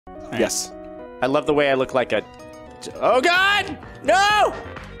Right. Yes. I love the way I look like a... Oh, God! No!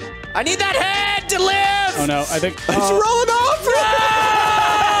 I need that head to live! Oh, no. I think... It's rolling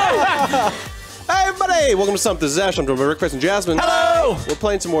off! Hey, everybody! Welcome to Stumpt. This is Ash. I'm joined by Rick, Chris, and Jasmine. Hello! We're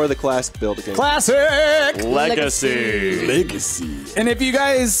playing some more of the classic build game. Classic! Legacy. And if you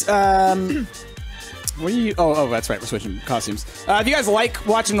guys... what are you... Oh, that's right. We're switching costumes. If you guys like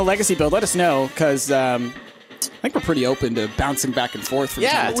watching the Legacy build, let us know, because... I think we're pretty open to bouncing back and forth from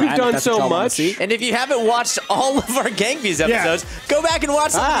time to time. We've done so much. And if you haven't watched all of our Gang Beasts episodes, go back and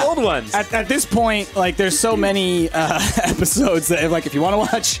watch some of the old ones. At this point, like, there's so many episodes that, like, if you want to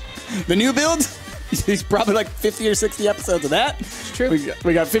watch the new build, there's probably like 50 or 60 episodes of that. It's true.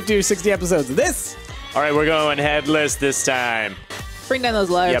 We got 50 or 60 episodes of this. All right, we're going headless this time. Bring down those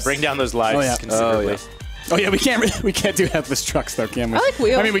lives. Yeah, bring down those lives considerably. Oh, yeah, we can't do headless trucks, though, can we? I like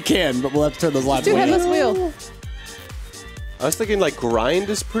wheel. I mean, we can, but we'll have to turn those lives Do away. headless wheel. I was thinking, like, grind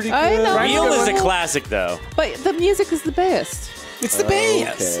is pretty good. I know. Wheel is a classic, though. But the music is the best. It's the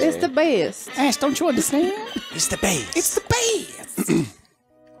best. Okay. It's the best. Ash, don't you understand? It's the base. It's the best.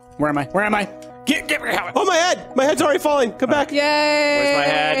 Where am I? Where am I? Get me out. Oh, my head! My head's already falling. Come back. Yay! Where's my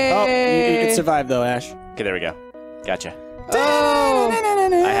head? Oh, you can survive, though, Ash. Okay, there we go. Gotcha. Oh.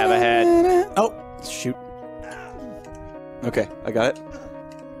 I have a head. Oh, shoot. Okay, I got it.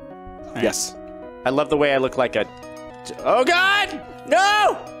 Right. Yes. I love the way I look like a... Oh, God!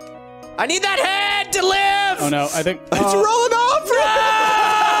 No! I need that head to live! Oh, no, I think... It's rolling off!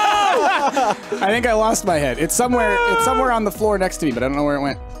 I think I lost my head. It's somewhere on the floor next to me, but I don't know where it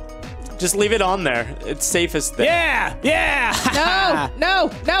went. Just leave it on there. It's safest there. Yeah! Yeah! No,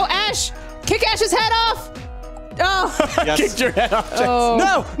 Ash! Kick Ash's head off! Oh! Yes. Kicked your head off. Oh.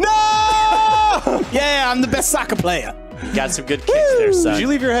 No! Yeah, I'm the best soccer player. You got some good kicks there, son. Did you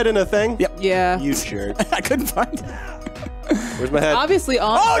leave your head in a thing? Yep. Yeah. You jerk. I couldn't find it. Where's my head? Obviously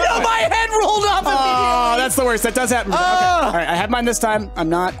on. Oh, no, my head rolled off Oh, that's the worst. That does happen. Okay. All right, I have mine this time. I'm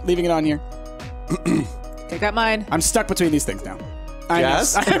not leaving it on here. I got mine. I'm stuck between these things now.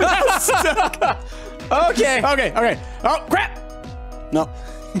 Yes? I'm stuck. Okay. Okay. Oh, crap. No.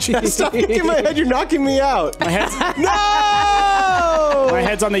 Stop kicking my head. You're knocking me out. My head's, No! my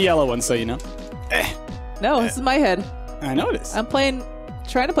head's on the yellow one, so you know. No, this is my head. I know it is. I'm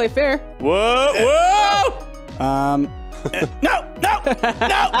trying to play fair. Whoa!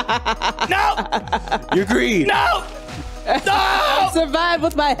 No! You're green. No! I survived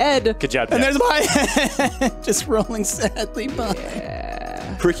with my head. Good job, And Jeff. there's my head just rolling sadly by.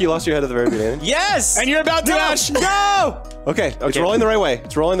 Prick, you lost your head at the very beginning. Yes! And you're about to Ash. No! Okay, it's rolling the right way.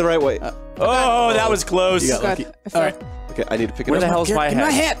 It's rolling the right way. Oh, that was close. You got God, lucky. I fell. All right. Okay, I need to pick it Where up. the hell's my Give me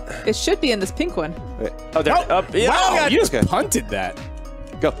head? my head. It should be in this pink one. Wait. Oh, there. Oh, Yeah, wow, oh, God. you just Okay. punted that.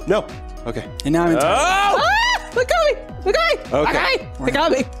 Go. No. Okay. And now I'm in time. Oh! Ah! Look at me! Look at me! Okay. Look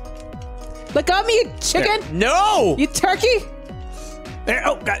at me! Look at me, you chicken! No! You turkey! There.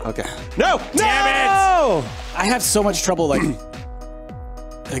 Oh, got it. Okay. No! Damn No! I have so much trouble, like... Did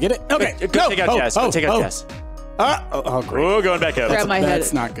I get it? Okay. Go take out Jess. Go take out Jess. Oh, great. Oh, going back up. Grab my head.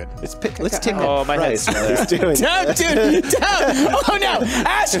 That's not good. Let's take Oh, my head's He's doing Don't, dude. Don't. Oh, no.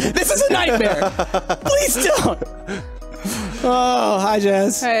 Ash, this is a nightmare. Please don't. Oh, hi,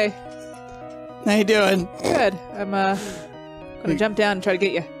 Jess. Hey, How you doing? good. I'm gonna jump down and try to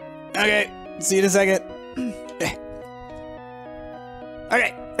get you. Okay. See you in a second.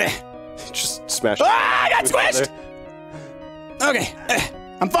 Okay. Just smash. Ah, I got squished. Okay.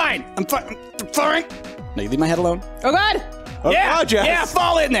 I'm fine. I'm fine. I'm fine. No, you leave my head alone. Oh God! Oh, Yeah. God, Jess. Yeah,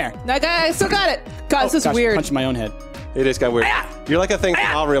 fall in there. No, I still got it. God, this is Gosh, weird. Punching my own head. It is kind of weird. You're like a thing from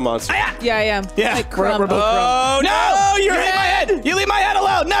All Real Monsters. Yeah, I am. Yeah, Like we're crumb. both Oh, no! You hit my head! You leave my head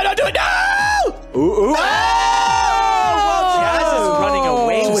alone! No, don't do it! No! Ooh. Jazz is running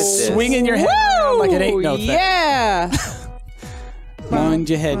away with this. Swinging your head around like it ain't no thing. Yeah. Mind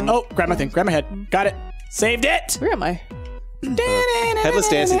your head. Oh, grab my thing. Grab my head. Got it. Saved it. Where am I? Headless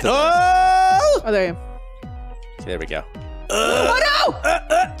dancing. Oh! Oh, there I am. There we go. Oh no!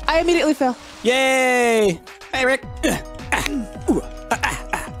 I immediately fell. Yay! Hey, Rick.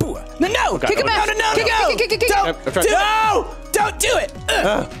 No, no! Kick him out! No, no, Kick, no! kick, kick, kick, kick. Don't! I'm trying- No! Don't do it!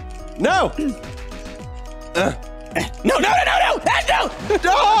 No! No! No!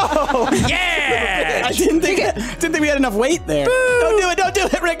 Yeah! I didn't think we had enough weight there. Don't do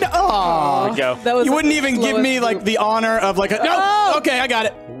it, Rick. No. Oh. There we go. That was You like wouldn't the even give me slowest like the honor of like a no. Oh! Okay, I got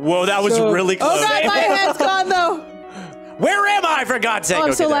it. Whoa, that was really close. Oh God, my head's gone though. Where am I, for God's sake? Oh, I'm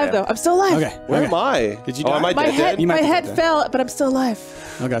Okay, still there I alive am. though. I'm still alive. Okay. Where am I? Did you Oh, die? am I My dead? head, You might my be head dead. fell, but I'm still alive.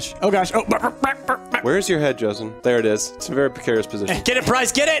 Oh gosh. Oh gosh. Oh. Where's your head, Josen? There it is. It's a very precarious position. Get it,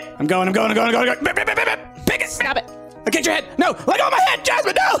 Bryce, get it! I'm going. Pick it. Stop it. I kicked your head. No, let go of my head,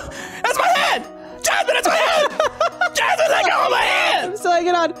 Jasmine. No, that's my head. Jasmine, that's my head. Jasmine, let go of my head. I'm still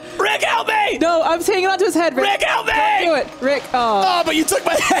hanging on. Rick, help me. No, I'm hanging onto his head, Rick. Rick, help me. Don't do it, Rick. Oh. Oh, but you took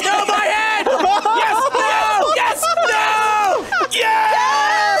my head. No, my head. Yes, no, yes, no.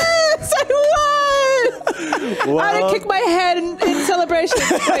 Yes. I won. I'm gonna kick my head in celebration.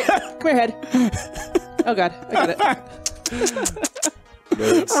 Wait, come here, head. Oh God, I got it.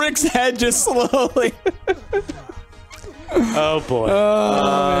 Rick's head just slowly. Oh boy.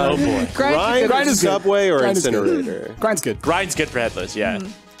 Oh boy. Grind is Subway or Grind is good. Incinerator? Grind's good. Grind's good for headless, yeah. You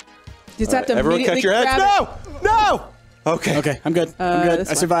just have to Everyone catch immediately your heads. grab it. No! No! Okay. Okay, I'm good. I'm good. this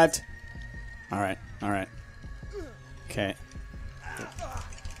I one. survived. All right. All right. Okay.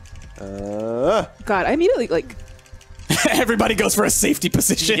 God, I immediately like. Everybody goes for a safety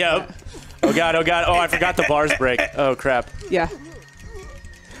position. Yep. Oh god, oh god. Oh, I forgot the bars break. Oh crap. Yeah.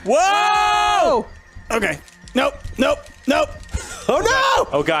 Whoa! Okay. Nope. Nope. Nope. Oh no!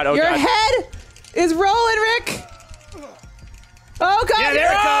 Oh god, oh Your god. head is rolling, Rick. Oh God. Yeah,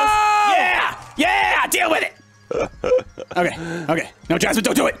 there it goes. Yeah. Yeah. Deal with it. Okay. Okay. No, Jasmine,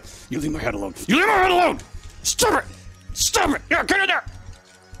 don't do it. You leave my head alone. You leave my head alone. Stop it. Stop it. Yeah, get in there.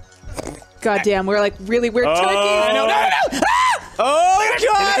 God damn, we're like really weird turkeys. No, no, no, no. Ah! Oh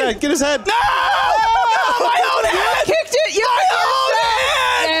god! Get his head. No! My own head. Kicked it. You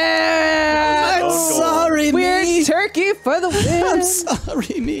I'm yeah. sorry, Weird me. turkey for the win. I'm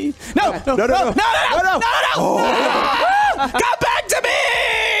sorry, me. No, no, no, no, no, no, No, no. no. Come back to me.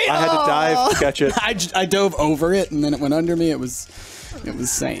 I had to dive to catch it. I dove over it, and then it went under me. It was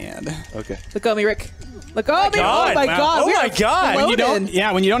sand. Okay. Look at me, Rick. Look at me. God. Oh my Wow. God. Oh we my are God. When you floating.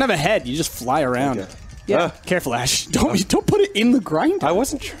 don't, when you don't have a head, you just fly around. Okay. Yeah. Careful, Ash. Don't put it in the grinder. I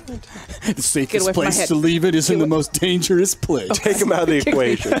wasn't trying to The Get safest away from my place head. to leave it is in the most dangerous place. take him out of the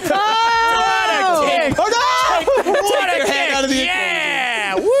equation. Oh! Kick. Oh no! What a your head kick. out of the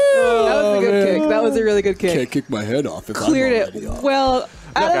Yeah! Woo! That was a good kick. That was a really good kick. Can't kick my head off if Cleared I'm it already off. well.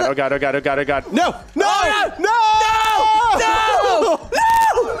 Oh god, oh god, oh god, oh god, oh god. No! No! No! No!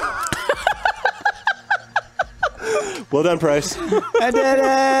 Well done, Price. I did it.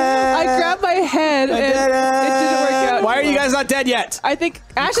 I grabbed my head and it didn't work out. Why are you guys not dead yet? I think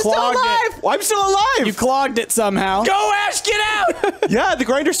Ash is still clogged it. alive. Well, I'm still alive! You clogged it somehow. Go Ash, get out! Yeah, the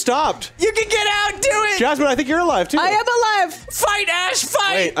grinder stopped. You can get out, do it! Jasmine, I think you're alive too. I am alive. Fight, Ash,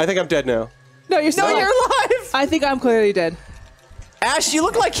 fight! Wait, I think I'm dead now. No, you're still No, you're alive! I think I'm clearly dead. Ash, you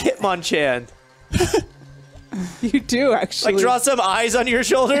look like Hitmonchan. You do actually. Like, draw some eyes on your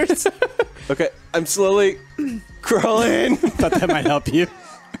shoulders. Okay, I'm slowly crawling. Thought that might help you.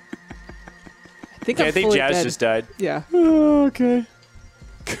 I think Okay, I'm I think fully Jazz dead. just died. Yeah. Okay.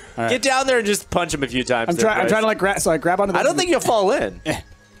 Get down there and just punch him a few times. I'm trying to like grab. So I grab onto. I don't think you'll fall in.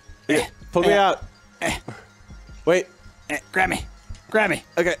 Pull me out. Wait. Grab me. Grab me.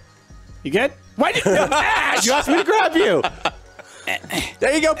 Okay. You good? Why did Ash? You asked me to grab you.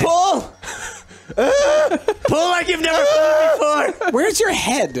 There you go, pull! Pull like you've never pulled before. Where's your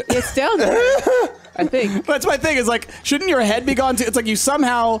head? It's down there. I think. That's my thing. Is like, shouldn't your head be gone too? It's like you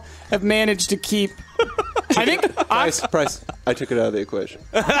somehow have managed to keep. I think Price. I took it out of the equation.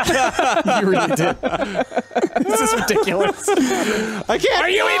 you really did. This is ridiculous. I can't. Are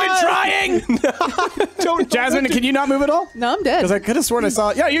you even trying? Don't, Jasmine, can you not move at all? No, I'm dead. Because I could have sworn I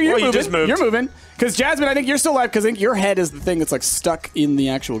saw. Yeah, you're Well, moving. you just moved. You're moving. Because Jasmine, I think you're still alive. Because I think your head is the thing that's like stuck in the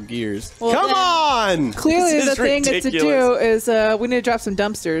actual gears. Well, Come then, on! Clearly, This the is thing that's to do ridiculous. is we need to drop some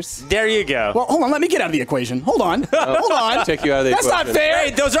dumpsters. There you go. Well, hold on. Let me get out of the equation. Hold on. Hold on. Take you out of the That's equation. not fair.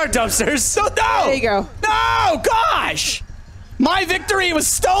 Hey, those are dumpsters. So no. There you go. No, gosh. My victory was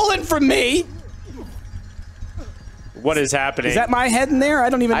stolen from me. What is happening? Is that my head in there? I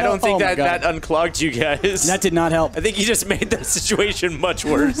don't even know. I don't think Oh my that God. unclogged you guys. That did not help. I think you just made the situation much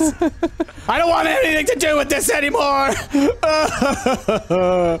worse. I don't want anything to do with this anymore.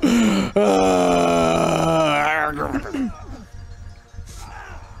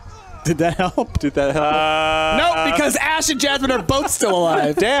 Did that help? Did that help? No, because Ash and Jasmine are both still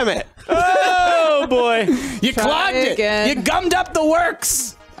alive. Damn it! Oh boy! You clogged it. again. You gummed up the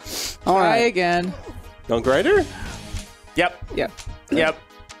works. All Try right. again. On grinder? Yep. Yeah. Yep.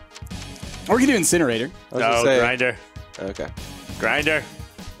 Or we can do incinerator. I was gonna Oh, say. grinder. Okay. Grinder.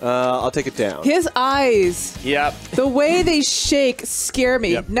 I'll take it down. His eyes, Yep. the way they shake, scare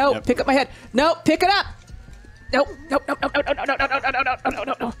me. Yep, Nope. yep. Pick up my head. Nope. Pick it up. Nope. Nope. Nope. Nope. Nope. Nope. Nope. Nope. Nope. Nope. Nope. Nope.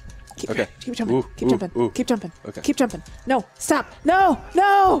 Nope. Nope. Okay. Keep jumping. Ooh, Keep ooh, jumping. ooh. Keep jumping. Okay. Keep jumping. No. Stop. No.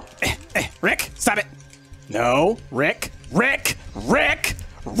 No. Rick, stop it. No, Rick. Rick. Rick.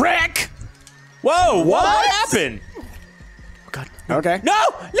 Rick. Whoa! What happened? God. Okay. No!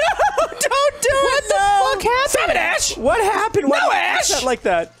 No! Don't do it! What the fuck happened? Stop it, Ash! What happened? Why No, did you Ash! do that like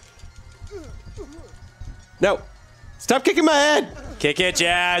that? No. Stop kicking my head. Kick it,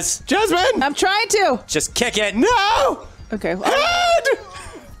 Jazz. Jasmine. I'm trying to. Just kick it. No. Okay. Head.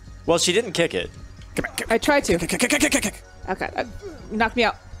 Well, she didn't kick it. Come on, I tried to. kick. Okay. Knock me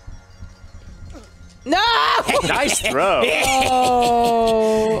out. No! Nice throw.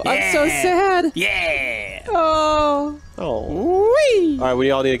 Oh, I'm so sad. Yeah. Oh. Oh. Whee! All right, we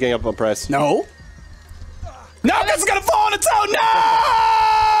all need to gang up on Price. No. No, because it's gonna fall on its own.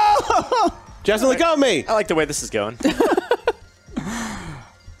 No! Jasmine, let go of me. I like the way this is going.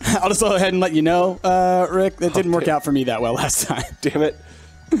 I'll just go ahead and let you know, Rick, it didn't work out for me that well last time. Damn it.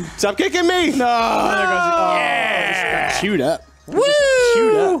 Stop kicking me. No, there goes. Oh, Yeah. chewed up. Woo!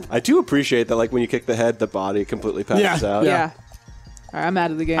 Chewed up. I do appreciate that, like, when you kick the head, the body completely passes out. Yeah. All right, I'm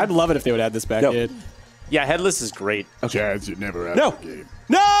out of the game. I'd love it if they would add this back No. in. Yeah, headless is great. Jazz, you never out No. of the game.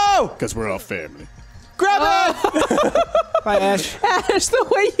 No. Because we're all family. Grab it. Bye, Ash. Ash, the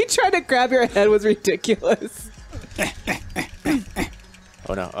way you tried to grab your head was ridiculous.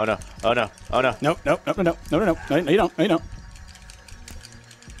 Oh no, oh no, oh no, oh no. Nope, nope, nope, nope, no, no, no, no, no, you don't, no, you don't.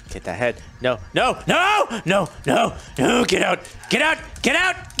 Get that head. No, no, no, no, no, no, get out, get out, get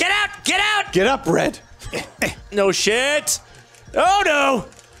out, get out, get out. Get up, Red. No shit. Oh no.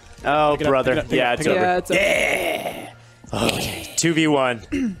 Oh, it up, brother. pick it up, pick it Yeah, up, it's pick it over. Yeah, it's okay. Okay,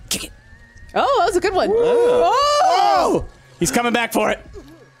 2v1. Kick it. Oh, that was a good one. Oh! He's coming back for it.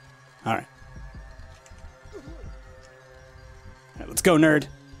 All right. All right, let's go, nerd.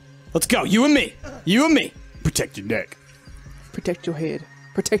 Let's go. You and me. You and me. Protect your neck. Protect your head.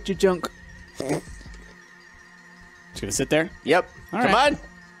 Protect your junk. Just gonna sit there? Yep. All Come right. on.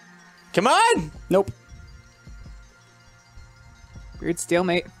 Come on. Nope. Weird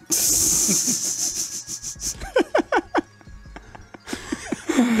stalemate.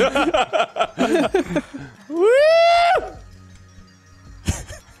 Woo!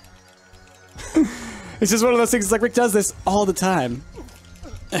 It's just one of those things. It's like Rick does this all the time.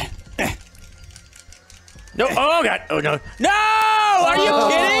 No. Oh god. Oh no. No! Are you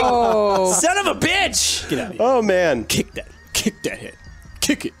kidding? Oh. Son of a bitch! Get out of here. Oh, man. Kick that. Kick that head.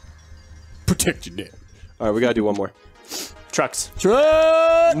 Kick it. Protect your neck. All right, we got to do one more. Trucks.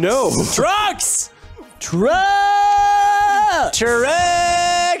 Trucks. No. Trucks! Trucks.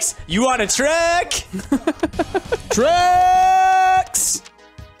 Trucks! You want a truck? Trucks.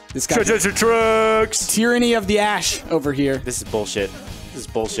 This guy. Trucks! Tyranny of the Ash over here. This is bullshit. This is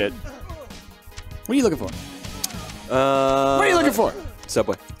bullshit. What are you looking for? What are you looking for?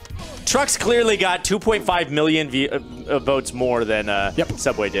 Subway. Trucks clearly got 2.5 million votes more than Yep.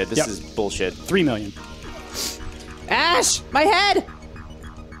 Subway did. This Yep. is bullshit. 3 million. Ash, my head.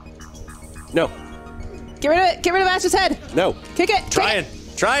 No. Get rid of it. Get rid of Ash's head. No. Kick it. Kick Trying.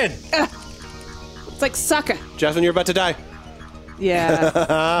 it. Trying. It's like soccer. Jasmine, you're about to die. Yeah.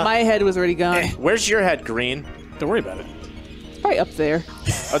 My head was already gone. Where's your head, Green? Don't worry about it. Probably up there.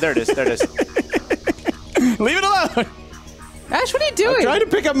 Oh, there it is. There it is. Leave it alone. Ash, what are you doing? I'm trying to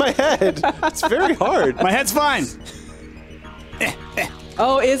pick up my head. It's very hard. My head's fine.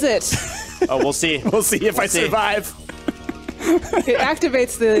 Oh, is it? Oh, we'll see. We'll see if I see. survive. It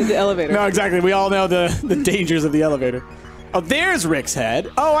activates the elevator. No, exactly. We all know the dangers of the elevator. Oh, there's Rick's head.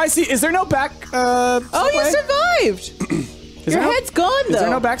 Oh, I see. Is there no back? Oh, subway? you survived. Is Your there no- head's gone, though. Is there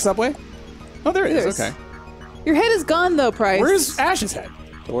no back subway? Oh, there it is. There's- Okay. Your head is gone, though, Price. Where's Ash's head?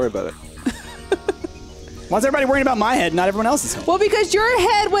 Don't worry about it. Why's everybody worrying about my head, not everyone else's head? Well, because your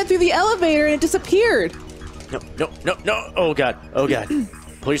head went through the elevator and it disappeared. No, no, no, no. Oh, God. Oh, God.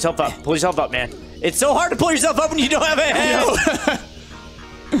 Pull yourself up. Pull yourself up, man. It's so hard to pull yourself up when you don't have a head.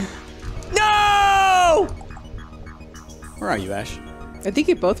 No! Where are you, Ash? I think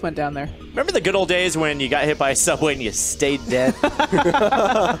you both went down there. Remember the good old days when you got hit by a subway and you stayed dead?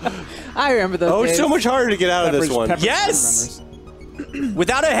 I remember those Oh, days. it's so much harder to get out of this one. Yes!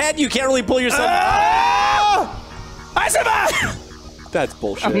 Without a head, you can't really pull yourself up. I survived! That's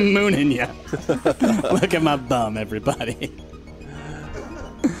bullshit. I'm mooning you. Look at my bum, everybody.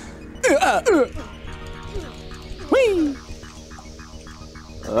 Whee!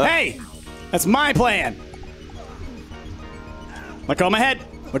 Hey! That's my plan! Let go of my head!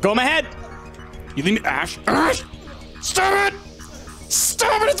 Let go of my head! You leave me, Ash! Ash! Stop it!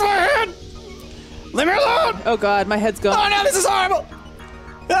 Stop it! It's my head! Leave me alone! Oh, God, my head's gone. Oh no, this is horrible!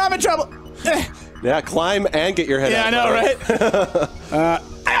 I'm in trouble! Yeah, climb and get your head Yeah, out. I know,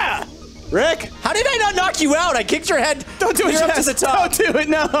 right? Rick! How did I not knock you out? I kicked your head. Don't do it, clear up to Jess. the top. Don't do it,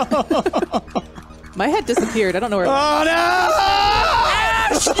 no! My head disappeared. I don't know where it went. Oh no!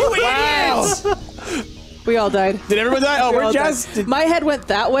 Ash, you Wow. idiot! We all died. Did everyone die? Oh, We where'd all Jazz? died. My head went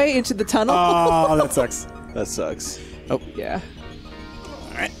that way into the tunnel. Oh, that sucks. That sucks. Oh, Yeah.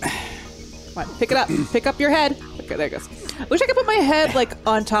 all right. Come on, pick it up. Pick up your head. Okay, there it goes. I wish I could put my head like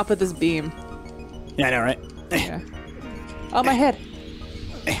on top of this beam. Yeah, I know, right? Yeah. Oh, my head.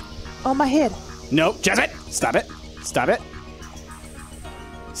 Oh, my head. Nope. Jazz it. Stop it. Stop it.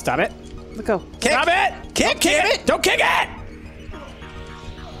 Stop it. Let's go. Stop it. Kick it. Don't kick it.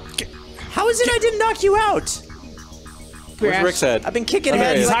 How is it I didn't knock you out? Where's Ash. Rick's head? I've been kicking Oh, there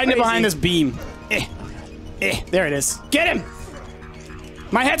heads. he He's is. like hiding it crazy. behind this beam. There it is. Get him.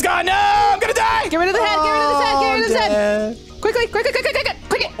 My head's gone. No, I'm gonna die. Get rid of the head. Get rid of his head. Get rid of his head. Quickly, quickly, quickly, quickly,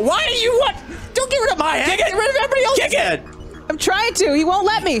 quickly. Why do you want? Don't get rid of my head. Get rid of everybody else's Kick it. head. I'm trying to. He won't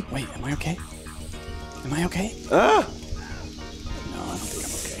let me. Wait, am I okay? Am I okay? Ah! No, I don't think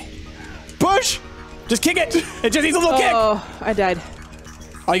I'm okay. Push! Just kick it. It just needs a little kick. Oh, I died.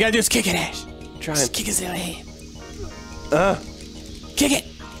 All you gotta do is kick it, Ash. Try Just it. kick his little head. Ah! Kick it.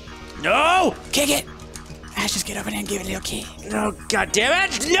 No. Kick it. Ash, just get over there and give it a little kick. No, God damn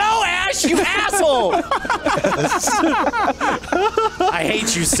it! No, Ash, you asshole! I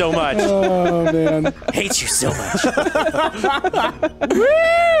hate you so much. Oh, man. Hate you so much.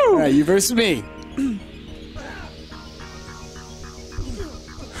 All right, you versus me.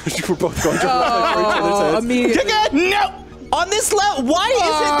 We're both going to Oh, immediately. No. On this level, why is it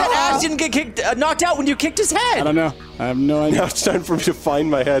that Ash didn't get kicked, knocked out when you kicked his head? I don't know. I have no idea. Now it's time for me to find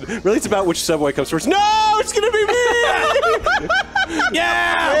my head. Really, it's about which subway comes first. No, it's gonna be me!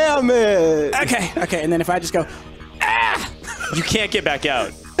 Yeah. Damn it! Okay, and then if I just go, You can't get back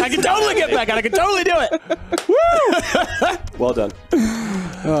out. I can totally get back out. I can totally do it. Well done.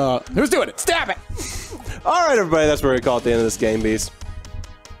 Who's doing it? Stab it. All right, everybody, that's where we call it the end of this game, Beast.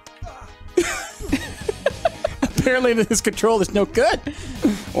 Apparently, his control is no good.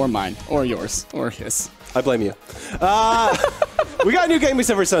 Or mine, or yours, or his. I blame you. We got a new Game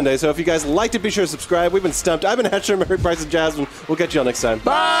Beast every Sunday, so if you guys liked it, be sure to subscribe. We've been Stumped. I've been Hatcher, Mary Price, and Jasmine. We'll catch you all next time.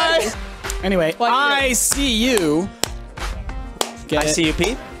 Bye. Anyway, What are you I see you. Get I it? see you,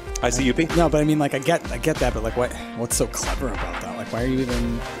 Pete. I see you, P. No, but I mean, like, I get that, but like, what's so clever about that? Like,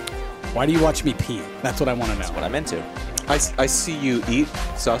 why do you watch me pee? That's what I want to know. What I meant to. I see you eat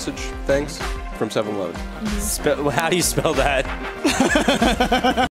sausage things from 7-Eleven. How do you spell that?